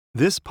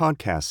This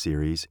podcast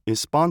series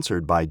is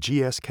sponsored by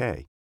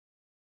GSK.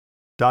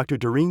 Dr.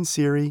 Doreen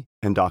Seary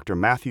and Dr.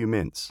 Matthew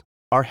Mintz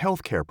are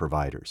healthcare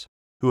providers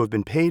who have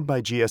been paid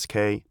by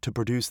GSK to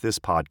produce this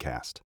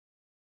podcast.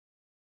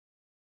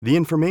 The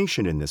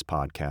information in this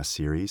podcast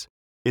series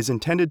is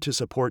intended to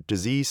support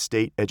disease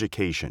state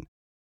education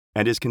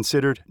and is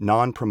considered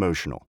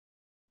non-promotional.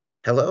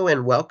 Hello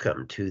and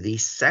welcome to the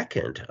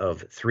second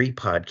of 3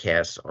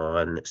 podcasts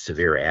on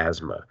severe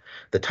asthma.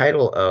 The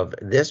title of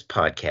this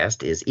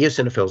podcast is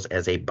Eosinophils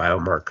as a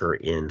Biomarker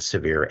in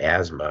Severe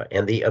Asthma.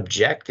 And the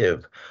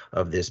objective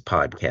of this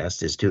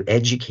podcast is to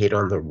educate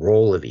on the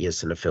role of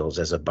eosinophils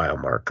as a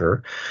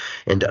biomarker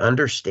and to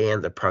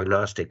understand the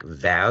prognostic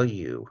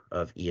value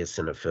of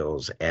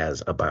eosinophils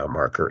as a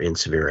biomarker in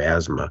severe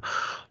asthma.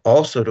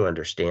 Also to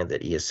understand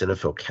that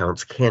eosinophil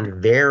counts can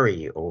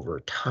vary over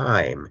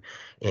time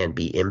and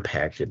be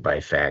impacted by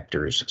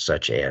factors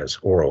such as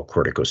oral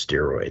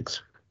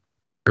corticosteroids.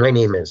 My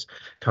name is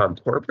Tom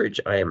Corbridge.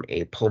 I am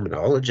a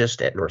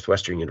pulmonologist at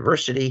Northwestern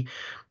University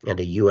and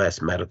a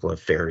U.S. Medical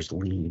Affairs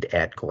lead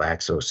at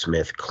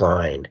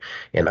GlaxoSmithKline.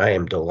 And I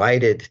am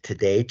delighted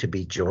today to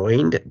be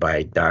joined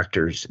by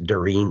Drs.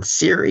 Doreen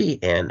Seary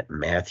and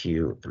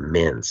Matthew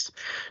Mintz.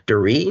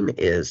 Doreen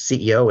is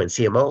CEO and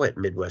CMO at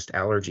Midwest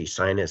Allergy,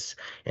 Sinus,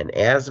 and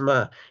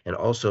Asthma, and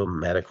also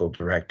medical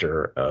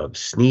director of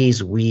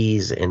Sneeze,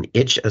 Wheeze, and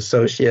Itch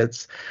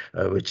Associates,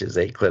 which is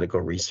a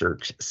clinical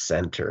research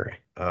center.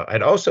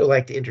 I'd also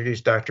like to introduce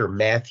Dr.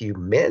 Matthew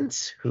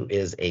Mintz, who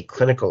is a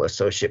clinical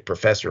associate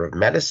professor of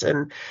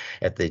medicine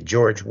at the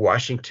George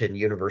Washington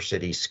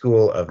University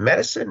School of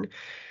Medicine.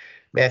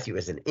 Matthew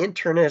is an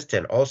internist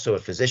and also a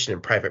physician in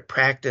private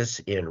practice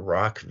in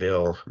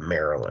Rockville,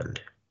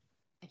 Maryland.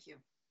 Thank you.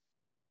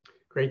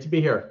 Great to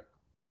be here.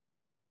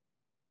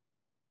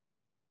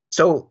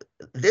 So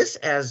this,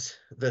 as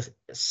the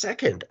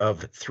second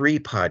of 3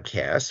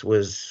 podcasts,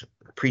 was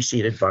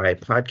preceded by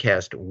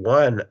podcast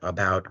 1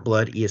 about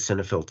blood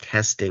eosinophil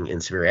testing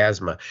in severe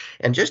asthma,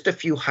 and just a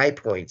few high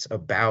points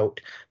about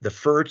the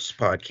first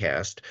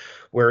podcast,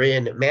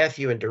 wherein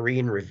Matthew and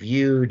Doreen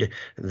reviewed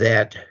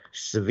that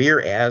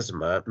severe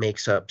asthma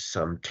makes up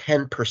some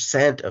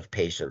 10% of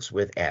patients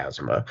with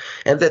asthma,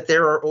 and that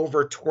there are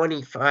over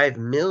 25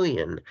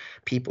 million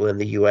people in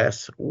the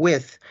U.S.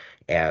 with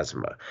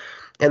asthma.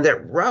 And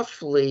that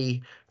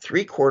roughly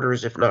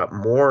 3/4, if not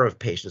more, of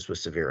patients with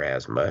severe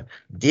asthma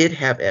did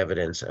have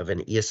evidence of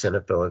an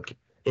eosinophilic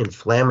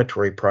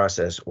inflammatory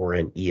process or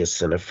an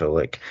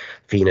eosinophilic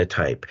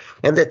phenotype.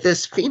 And that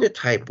this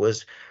phenotype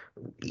was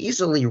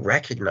easily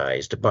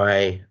recognized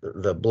by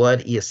the blood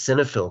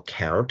eosinophil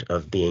count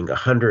of being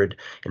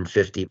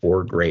 150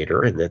 or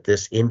greater, and that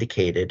this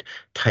indicated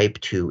type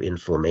 2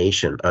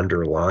 inflammation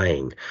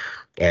underlying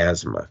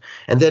asthma.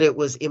 And that it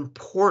was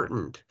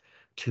important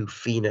to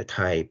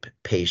phenotype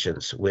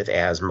patients with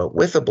asthma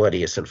with a blood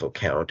eosinophil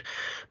count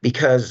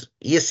because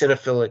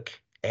eosinophilic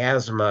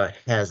asthma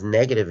has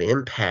negative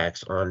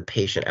impacts on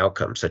patient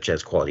outcomes, such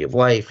as quality of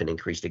life and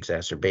increased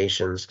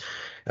exacerbations,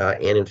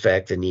 and in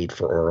fact, the need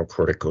for oral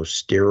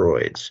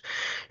corticosteroids.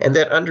 And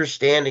that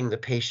understanding the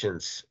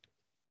patient's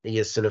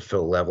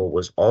eosinophil level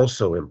was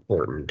also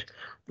important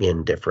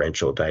in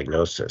differential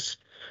diagnosis.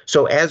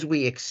 So as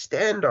we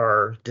extend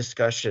our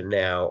discussion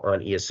now on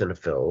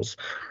eosinophils,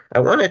 I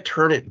want to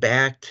turn it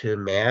back to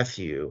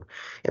Matthew.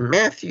 And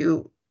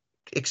Matthew,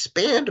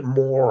 expand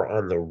more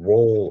on the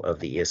role of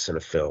the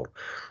eosinophil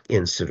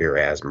in severe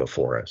asthma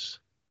for us.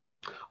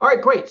 All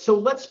right, great. So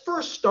let's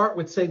first start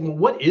with saying, well,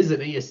 what is an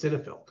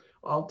eosinophil?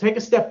 I'll take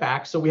a step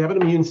back. So we have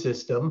an immune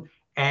system,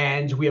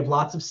 and we have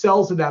lots of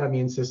cells in that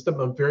immune system.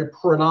 A very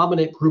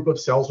predominant group of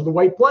cells are the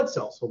white blood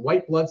cells. So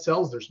white blood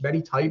cells, there's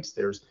many types.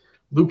 There's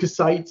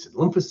leukocytes, and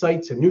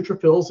lymphocytes, and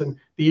neutrophils, and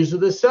these are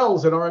the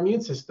cells in our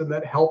immune system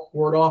that help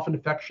ward off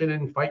infection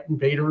and fight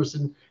invaders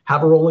and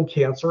have a role in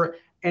cancer.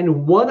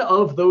 And one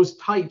of those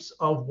types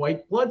of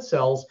white blood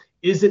cells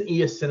is an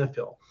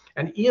eosinophil.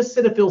 And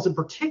eosinophils in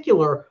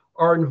particular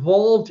are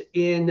involved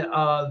in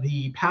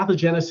the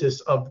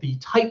pathogenesis of the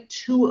type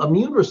 2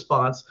 immune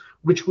response,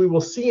 which we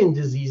will see in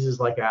diseases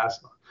like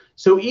asthma.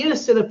 So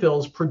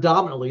eosinophils,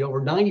 predominantly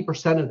over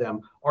 90% of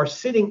them, are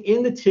sitting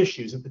in the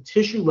tissues at the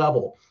tissue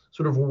level,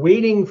 sort of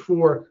waiting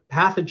for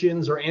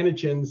pathogens or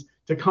antigens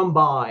to come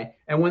by.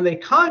 And when they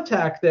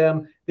contact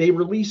them, they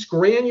release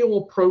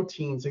granule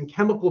proteins and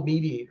chemical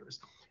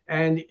mediators.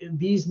 And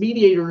these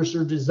mediators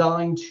are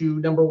designed to,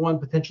 number one,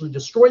 potentially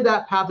destroy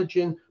that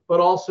pathogen, but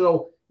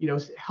also,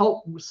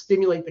 help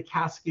stimulate the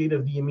cascade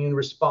of the immune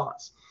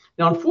response.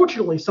 Now,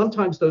 unfortunately,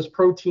 sometimes those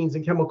proteins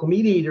and chemical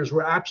mediators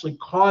will actually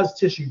cause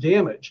tissue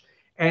damage.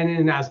 And in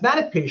an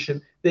asthmatic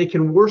patient, they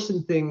can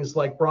worsen things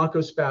like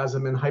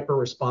bronchospasm and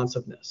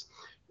hyperresponsiveness.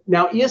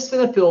 Now,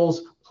 eosinophils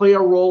play a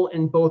role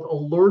in both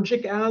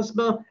allergic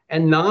asthma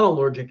and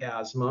non-allergic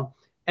asthma.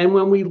 And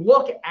when we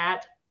look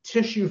at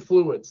tissue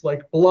fluids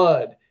like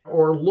blood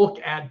or look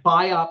at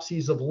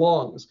biopsies of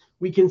lungs,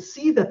 we can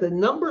see that the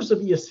numbers of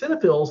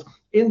eosinophils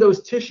in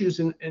those tissues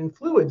and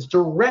fluids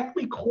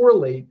directly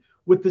correlate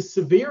with the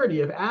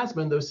severity of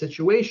asthma in those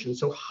situations.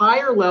 So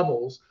higher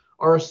levels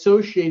are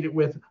associated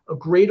with a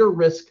greater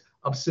risk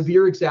of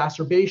severe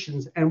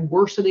exacerbations and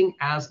worsening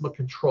asthma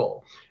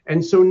control.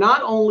 And so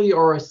not only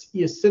are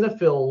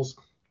eosinophils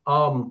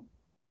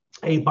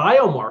a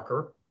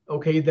biomarker,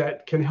 okay,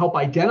 that can help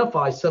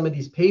identify some of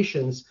these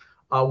patients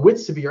with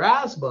severe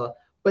asthma,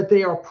 but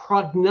they are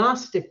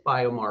prognostic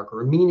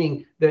biomarker,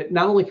 meaning that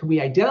not only can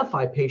we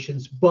identify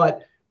patients,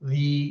 but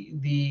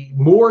the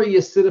more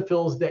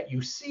eosinophils that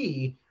you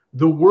see,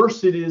 the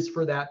worse it is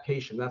for that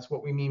patient. That's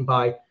what we mean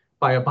by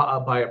a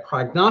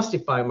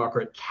prognostic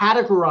biomarker. It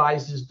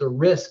categorizes the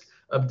risk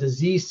of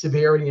disease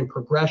severity and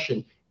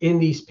progression in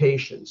these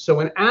patients.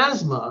 So in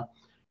asthma,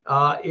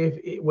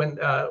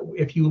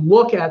 if you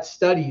look at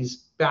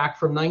studies back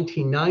from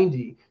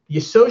 1990, the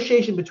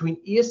association between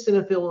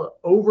eosinophil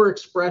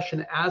overexpression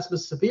and asthma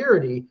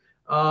severity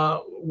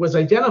was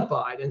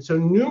identified. And so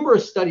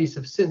numerous studies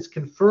have since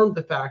confirmed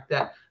the fact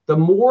that the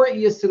more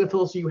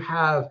eosinophils you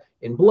have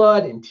in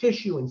blood, in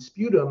tissue, in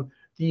sputum,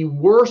 the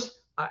worse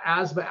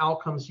asthma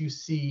outcomes you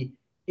see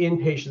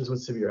in patients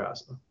with severe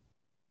asthma.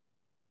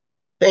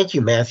 Thank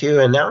you, Matthew.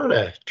 And now I'm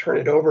going to turn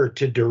it over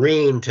to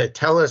Doreen to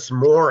tell us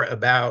more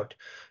about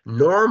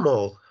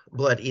normal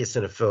blood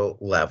eosinophil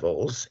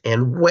levels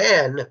and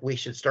when we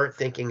should start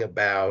thinking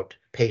about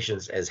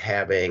patients as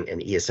having an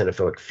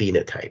eosinophilic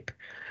phenotype.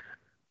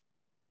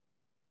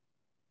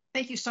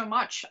 Thank you so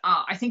much.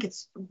 I think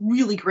it's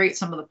really great,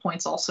 some of the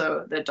points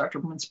also that Dr.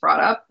 Mintz brought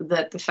up,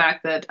 that the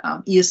fact that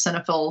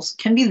eosinophils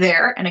can be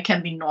there and it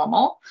can be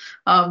normal.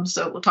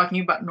 So we're talking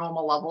about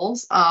normal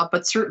levels,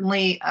 but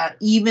certainly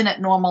even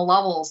at normal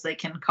levels, they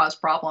can cause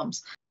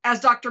problems. As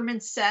Dr.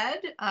 Mintz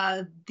said,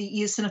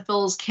 the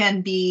eosinophils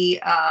can be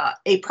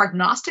a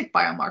prognostic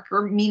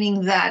biomarker,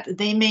 meaning that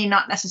they may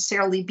not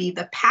necessarily be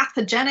the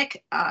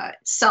pathogenic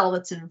cell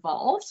that's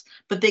involved,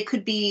 but they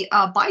could be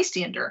a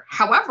bystander.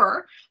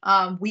 However,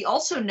 we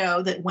also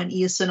know that when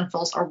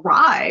eosinophils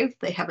arrive,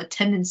 they have a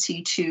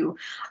tendency to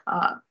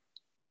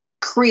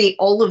create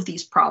all of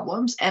these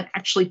problems and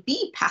actually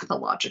be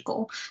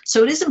pathological.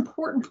 So it is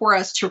important for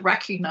us to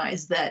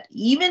recognize that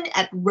even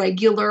at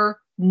regular,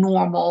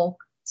 normal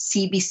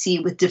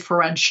CBC with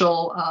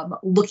differential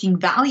looking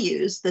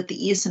values, that the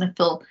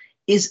eosinophil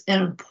is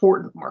an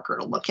important marker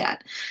to look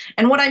at.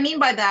 And what I mean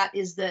by that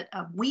is that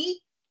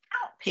we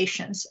count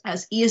patients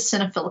as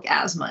eosinophilic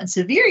asthma and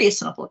severe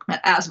eosinophilic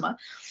asthma,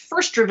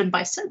 first driven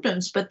by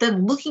symptoms, but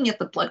then looking at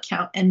the blood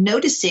count and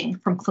noticing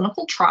from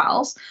clinical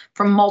trials,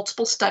 from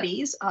multiple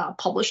studies,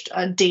 published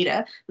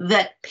data,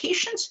 that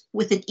patients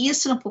with an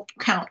eosinophil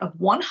count of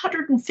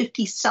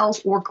 150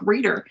 cells or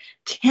greater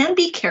can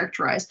be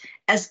characterized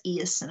as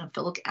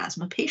eosinophilic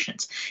asthma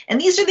patients.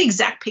 And these are the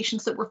exact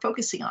patients that we're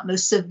focusing on,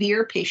 those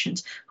severe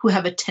patients who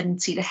have a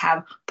tendency to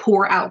have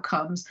poor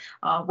outcomes,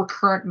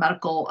 recurrent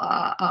medical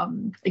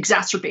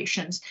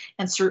exacerbations,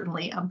 and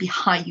certainly be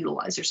high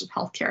utilizers of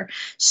healthcare.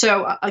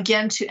 So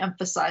again, to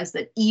emphasize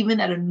that even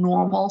at a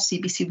normal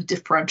CBC with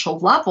differential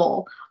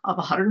level of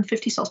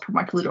 150 cells per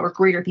microliter or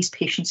greater, these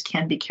patients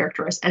can be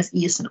characterized as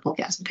eosinophilic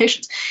asthma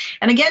patients.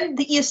 And again,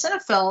 the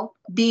eosinophil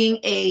being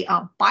a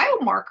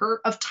biomarker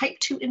of type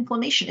 2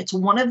 inflammation. It's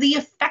one of the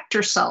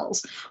effector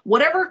cells,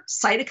 whatever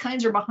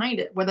cytokines are behind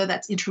it, whether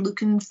that's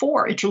interleukin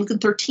 4, interleukin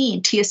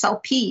 13,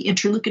 TSLP,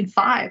 interleukin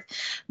 5.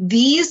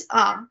 These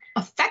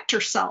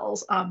effector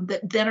cells that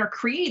then are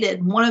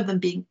created, one of them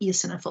being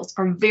eosinophils,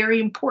 are very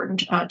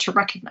important to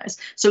recognize.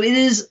 So it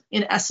is,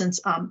 in essence,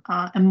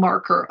 a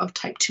marker of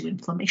type 2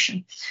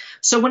 inflammation.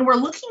 So when we're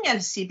looking at a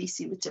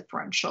CBC with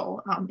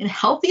differential in a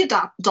healthy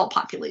adult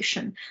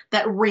population,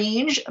 that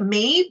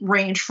may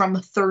range from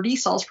 30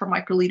 cells per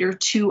microliter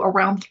to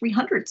around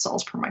 300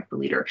 cells per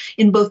microliter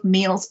in both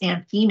males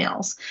and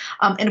females.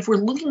 And if we're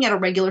looking at a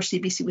regular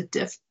CBC with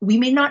diff, we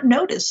may not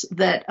notice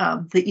that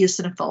the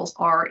eosinophils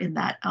are in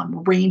that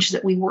range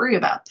that we worry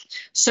about.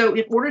 So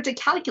in order to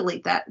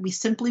calculate that, we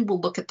simply will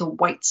look at the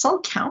white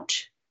cell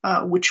count,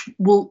 which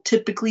will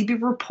typically be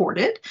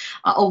reported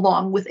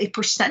along with a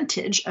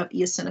percentage of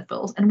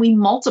eosinophils. And we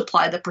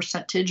multiply the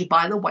percentage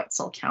by the white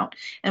cell count,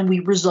 and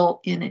we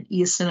result in an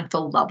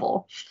eosinophil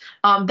level.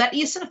 That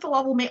eosinophil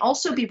level may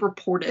also be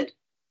reported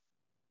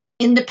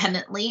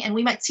independently, and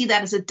we might see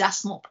that as a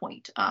decimal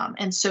point.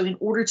 And so in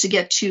order to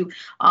get to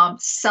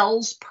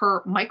cells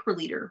per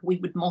microliter, we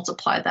would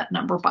multiply that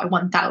number by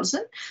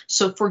 1,000.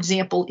 So for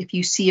example, if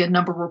you see a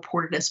number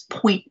reported as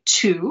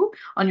 0.2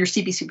 on your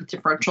CBC with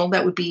differential,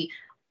 that would be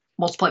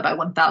multiplied by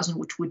 1,000,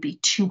 which would be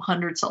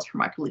 200 cells per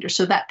microliter.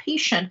 So that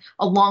patient,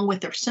 along with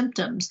their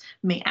symptoms,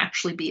 may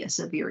actually be a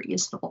severe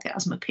eosinophilic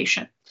asthma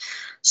patient.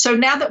 So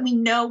now that we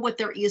know what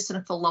their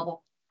eosinophil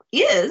level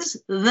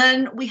is,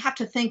 then we have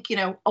to think,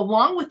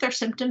 along with their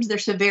symptoms, their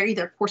severity,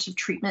 their course of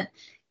treatment,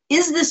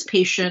 is this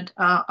patient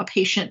a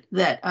patient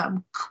that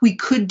we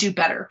could do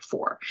better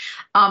for?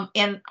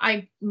 And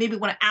I maybe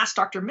want to ask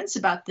Dr. Mintz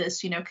about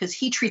this, because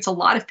he treats a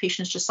lot of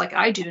patients just like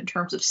I do in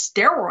terms of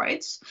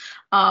steroids.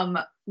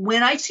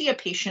 When I see a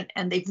patient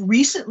and they've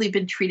recently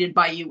been treated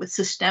by you with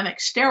systemic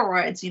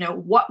steroids,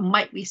 what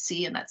might we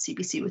see in that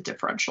CBC with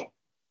differential?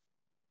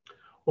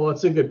 Well,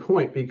 it's a good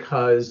point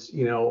because,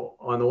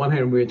 on the one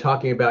hand, we were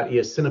talking about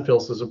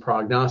eosinophils as a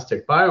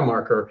prognostic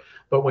biomarker,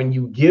 but when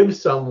you give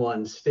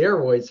someone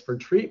steroids for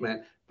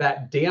treatment,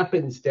 that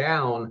dampens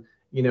down,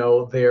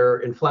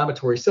 their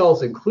inflammatory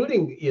cells,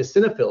 including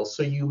eosinophils.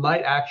 So you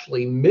might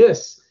actually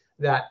miss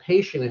that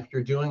patient if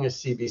you're doing a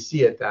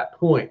CBC at that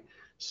point.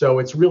 So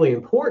it's really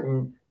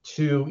important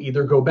to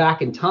either go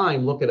back in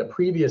time, look at a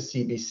previous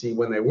CBC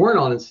when they weren't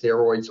on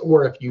steroids,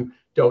 or if you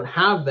don't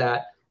have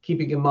that,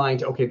 keeping in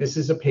mind, okay, this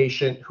is a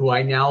patient who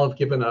I now have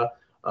given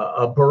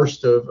a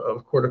burst of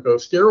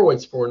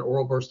corticosteroids for, an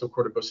oral burst of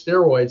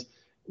corticosteroids.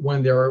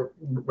 When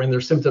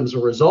their symptoms are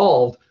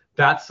resolved,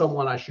 that's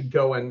someone I should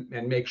go and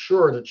make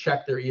sure to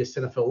check their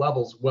eosinophil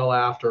levels well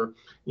after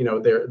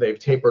they've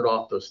tapered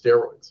off those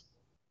steroids.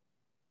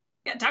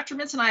 Yeah, Dr.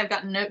 Mintz and I have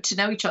gotten to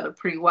know each other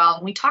pretty well,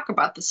 and we talk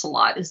about this a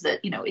lot, is that,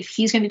 if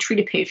he's going to treat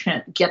a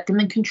patient, get them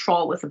in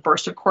control with a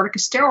burst of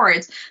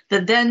corticosteroids,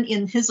 that then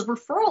in his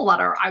referral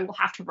letter, I will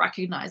have to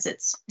recognize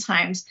that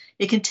sometimes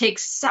it can take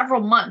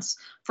several months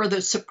for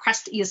those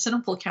suppressed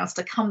eosinophil counts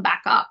to come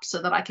back up so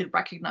that I could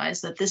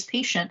recognize that this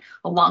patient,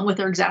 along with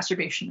their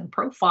exacerbation and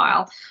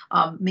profile,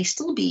 may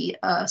still be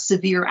a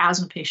severe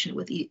asthma patient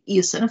with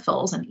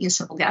eosinophils and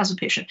eosinophil asthma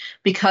patient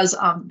because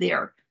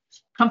they're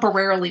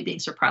temporarily being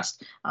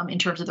suppressed in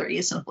terms of their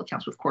eosinophil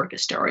counts with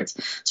corticosteroids.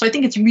 So I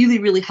think it's really,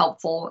 really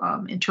helpful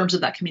in terms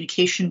of that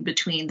communication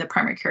between the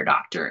primary care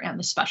doctor and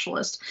the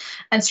specialist.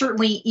 And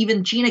certainly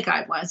even GINA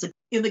guidelines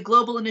in the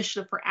Global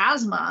Initiative for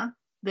Asthma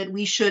that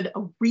we should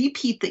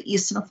repeat the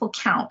eosinophil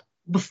count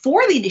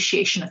before the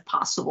initiation if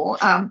possible.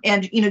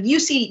 And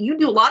you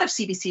do a lot of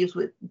CBCs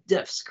with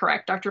diffs,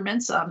 correct, Dr.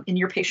 Mintz, in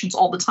your patients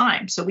all the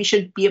time. So we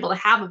should be able to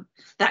have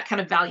that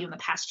kind of value in the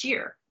past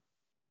year.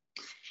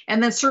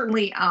 And then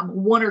certainly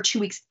 1 or 2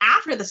 weeks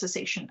after the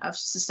cessation of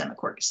systemic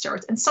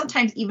corticosteroids, and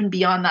sometimes even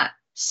beyond that,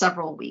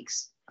 several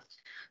weeks.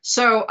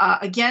 So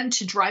again,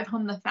 to drive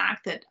home the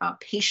fact that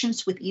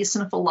patients with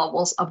eosinophil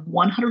levels of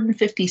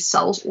 150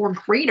 cells or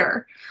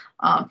greater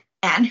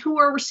and who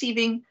are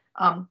receiving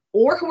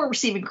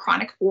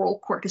chronic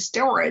oral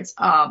corticosteroids,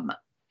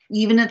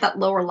 even at that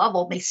lower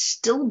level, may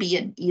still be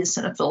an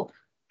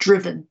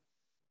eosinophil-driven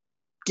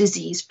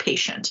disease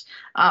patient.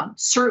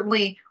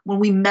 Certainly, when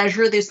we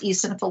measure those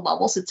eosinophil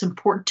levels, it's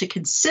important to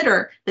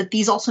consider that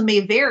these also may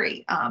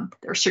vary.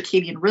 There are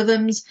circadian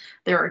rhythms,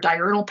 there are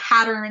diurnal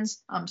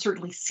patterns.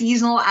 Certainly,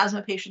 seasonal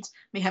asthma patients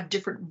may have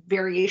different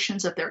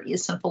variations of their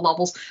eosinophil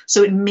levels.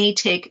 So it may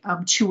take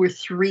 2 or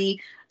 3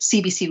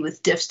 CBC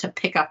with diffs to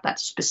pick up that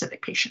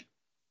specific patient.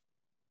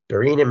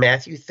 Doreen and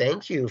Matthew,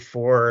 thank you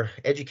for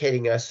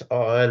educating us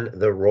on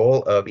the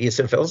role of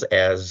eosinophils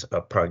as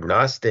a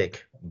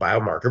prognostic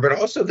biomarker, but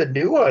also the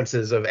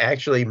nuances of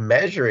actually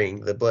measuring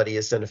the blood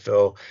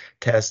eosinophil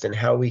test and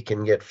how we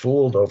can get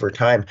fooled over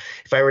time.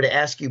 If I were to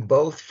ask you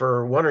both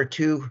for 1 or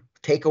 2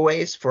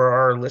 takeaways for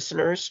our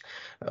listeners,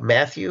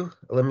 Matthew,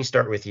 let me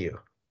start with you.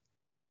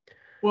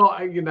 Well,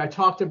 I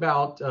talked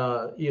about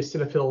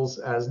eosinophils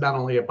as not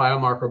only a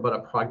biomarker, but a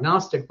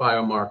prognostic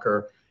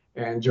biomarker.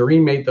 And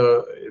Doreen made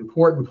the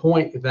important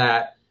point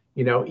that,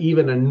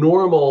 even a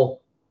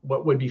normal,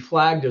 what would be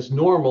flagged as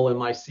normal in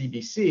my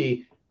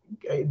CBC,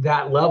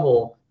 that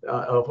level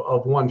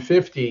of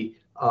 150,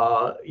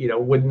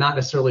 would not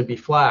necessarily be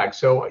flagged.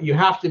 So you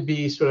have to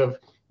be sort of,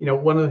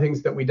 one of the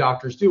things that we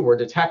doctors do, we're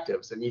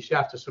detectives, and you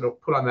have to sort of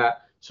put on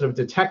that sort of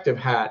detective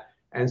hat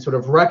and sort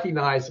of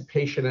recognize a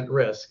patient at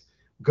risk,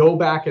 go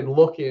back and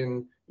look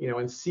in,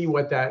 and see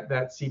what that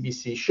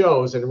CBC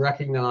shows, and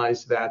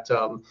recognize that,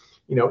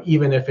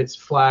 even if it's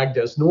flagged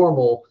as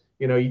normal,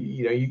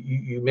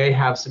 you may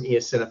have some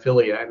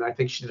eosinophilia. And I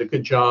think she did a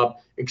good job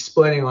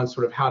explaining on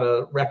sort of how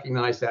to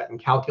recognize that and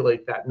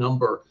calculate that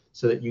number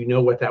so that you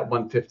know what that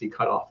 150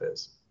 cutoff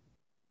is.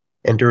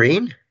 And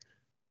Doreen?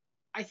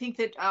 I think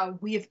that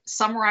we have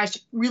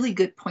summarized really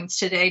good points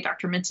today,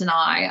 Dr. Mintz and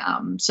I.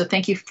 So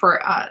thank you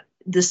for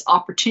this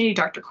opportunity,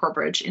 Dr.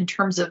 Corbridge, in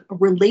terms of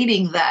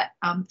relating that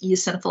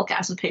eosinophilic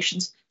asthma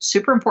patients,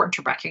 super important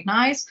to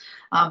recognize,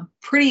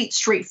 pretty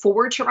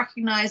straightforward to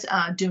recognize,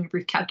 doing a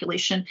brief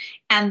calculation,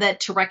 and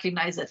that to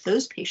recognize that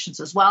those patients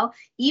as well,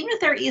 even if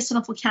their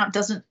eosinophil count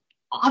doesn't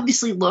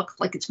obviously look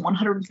like it's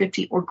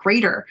 150 or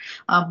greater,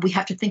 we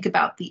have to think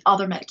about the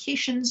other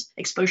medications,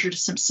 exposure to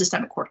some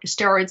systemic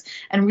corticosteroids,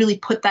 and really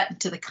put that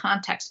into the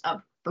context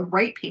of the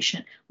right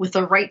patient with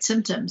the right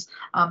symptoms,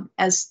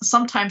 as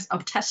sometimes a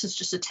test is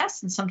just a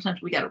test and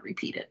sometimes we got to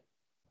repeat it.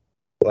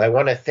 Well, I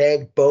want to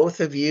thank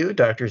both of you,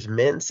 Drs.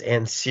 Mintz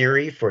and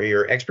Siri, for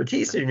your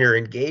expertise and your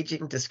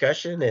engaging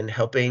discussion and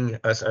helping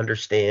us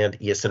understand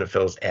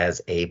eosinophils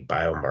as a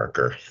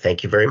biomarker.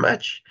 Thank you very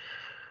much.